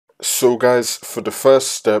So guys, for the first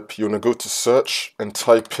step, you want to go to search and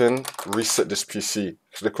type in reset this PC.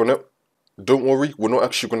 Click on it. Don't worry, we're not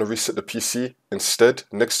actually going to reset the PC. Instead,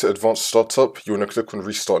 next to advanced startup, you want to click on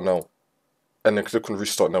restart now. And then click on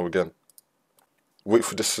restart now again. Wait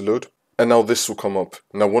for this to load. And now this will come up.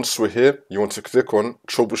 Now once we're here, you want to click on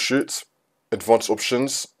troubleshoot, advanced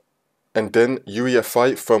options, and then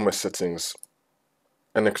UEFI firmware settings.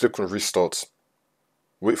 And then click on restart.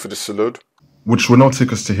 Wait for this to load, which will now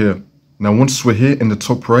take us to here. Now once we're here in the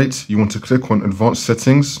top right, you want to click on advanced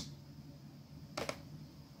settings.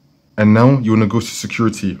 And now you want to go to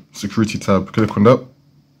security tab, click on that.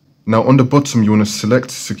 Now on the bottom, you want to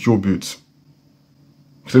select secure boot.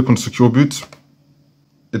 Click on secure boot.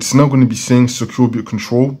 It's now going to be saying secure boot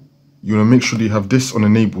control. You want to make sure that you have this on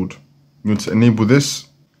enabled. You want to enable this.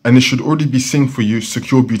 And it should already be saying for you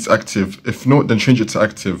secure boot active. If not, then change it to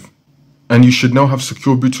active. And you should now have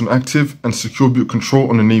secure boot on active and secure boot control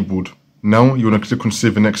on enabled. Now you want to click on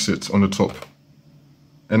save and exit on the top.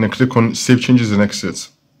 And then click on save changes and exit.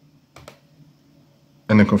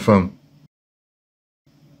 And then confirm.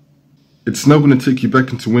 It's now going to take you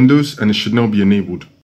back into Windows and it should now be enabled.